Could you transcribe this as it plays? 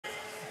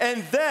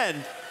And then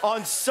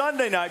on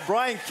Sunday night,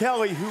 Brian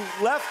Kelly,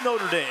 who left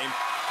Notre Dame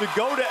to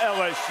go to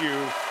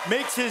LSU,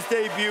 makes his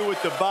debut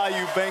with the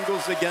Bayou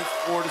Bengals against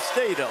Florida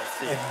State,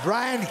 LC. And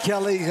Brian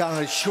Kelly's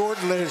on a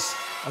short list,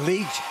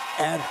 Leach,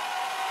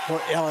 for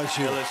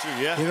LSU.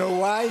 LSU, yeah. You know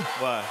why?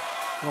 Why?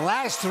 The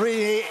last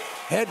 3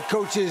 head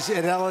coaches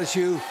at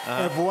LSU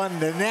have won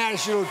the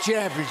national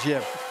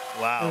championship.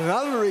 Wow. And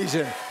another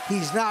reason,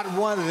 he's not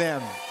one of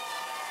them.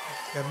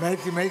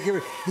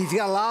 He's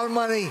got a lot of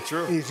money.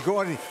 True.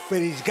 But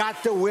he's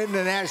got to win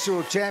the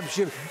national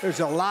championship.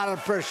 There's a lot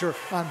of pressure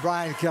on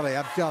Brian Kelly,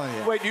 I'm telling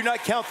you. Wait, do you not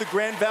count the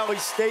Grand Valley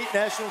State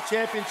national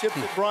championship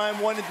that Brian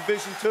won in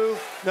Division II?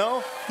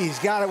 No? He's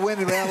got to win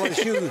the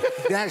LSU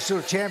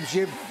national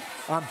championship,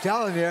 I'm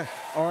telling you,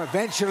 or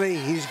eventually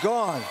he's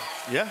gone.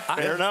 Yeah,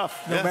 fair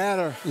enough. No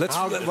matter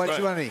how much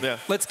money. Yeah.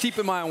 Let's keep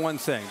in mind one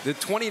thing. The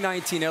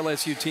 2019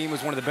 LSU team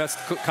was one of the best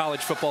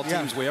college football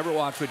teams we ever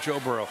watched with Joe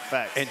Burrow.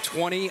 Facts. And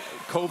 20,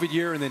 COVID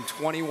year, and then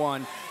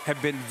 21 have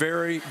been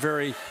very,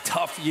 very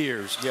tough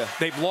years. Yeah.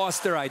 They've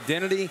lost their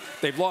identity.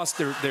 They've lost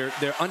their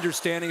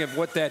understanding of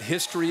what that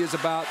history is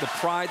about, the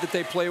pride that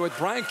they play with.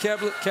 Brian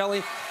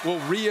Kelly will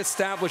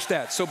reestablish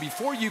that. So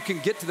before you can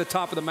get to the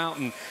top of the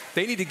mountain,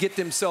 they need to get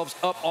themselves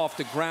up off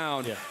the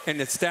ground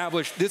and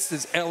establish this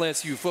is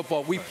LSU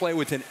football. We play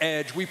with an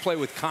edge. We play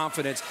with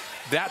confidence.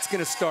 That's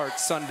going to start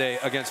Sunday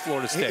against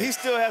Florida State. He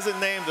still hasn't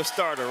named the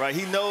starter, right?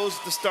 He knows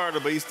the starter,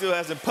 but he still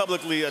hasn't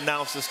publicly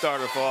announced the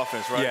starter for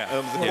offense, right?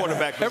 Yeah. The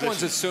quarterback position.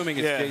 Everyone's assuming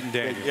it's Jaden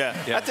Daniels.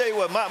 Yeah. I tell you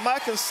what, my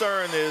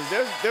concern is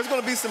there's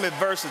going to be some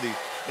adversity.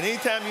 And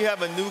anytime you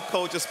have a new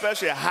coach,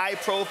 especially a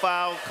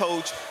high-profile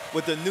coach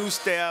with a new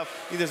staff,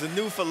 there's a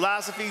new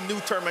philosophy, new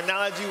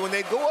terminology. When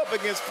they go up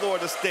against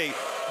Florida State,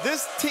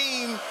 this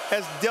team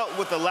has dealt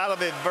with a lot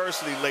of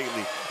adversity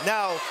lately.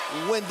 Now,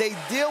 when they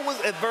deal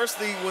with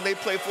adversity when they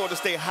play Florida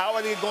State, how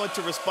are they going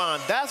to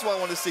respond? That's what I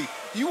want to see.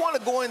 You want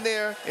to go in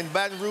there in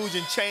Baton Rouge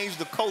and change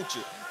the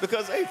culture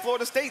because, hey,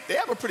 Florida State, they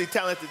have a pretty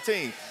talented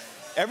team.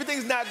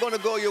 Everything's not going to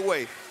go your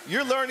way.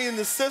 You're learning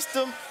the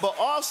system, but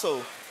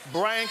also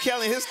Brian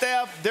Kelly and his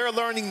staff, they're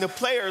learning the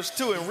players,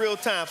 too, in real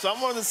time. So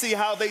I wanted to see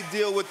how they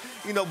deal with,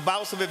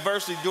 bouts of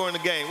adversity during the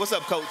game. What's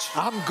up, Coach?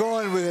 I'm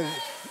going with an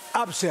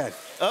upset.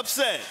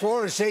 Upset.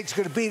 Florida State's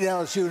going to beat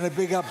LSU in a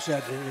big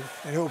upset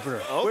in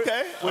opener.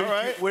 Okay, all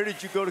right. Where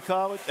did you go to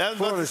college?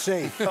 Florida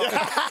State.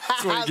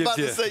 I was about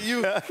to say,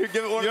 you're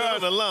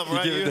an alum,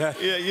 right?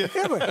 Yeah.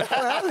 But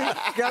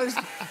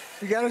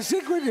you got to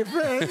stick with your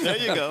friends. There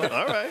you go.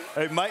 All right.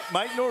 Hey,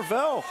 Mike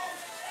Norvell.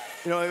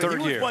 Third he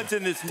was year. once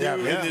in this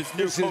new,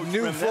 This is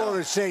new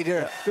Florida State.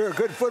 They're a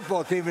good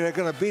football team, and they're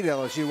going to beat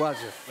LSU. Watch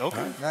it.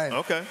 Okay. Right.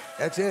 Okay.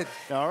 That's it.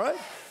 All right.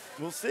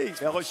 We'll see.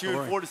 LSU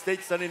and Florida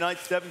State Sunday night,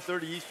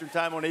 7:30 Eastern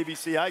time on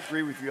ABC. I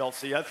agree with you,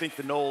 LC. I think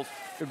the Noles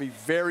could be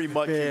very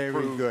much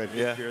improved good.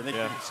 this year. I think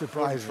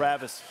Surprising.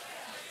 Travis,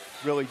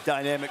 really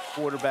dynamic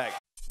quarterback.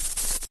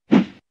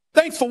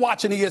 Thanks for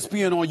watching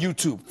ESPN on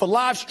YouTube. For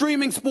live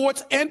streaming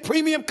sports and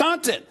premium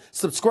content,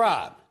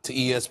 subscribe to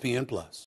ESPN+.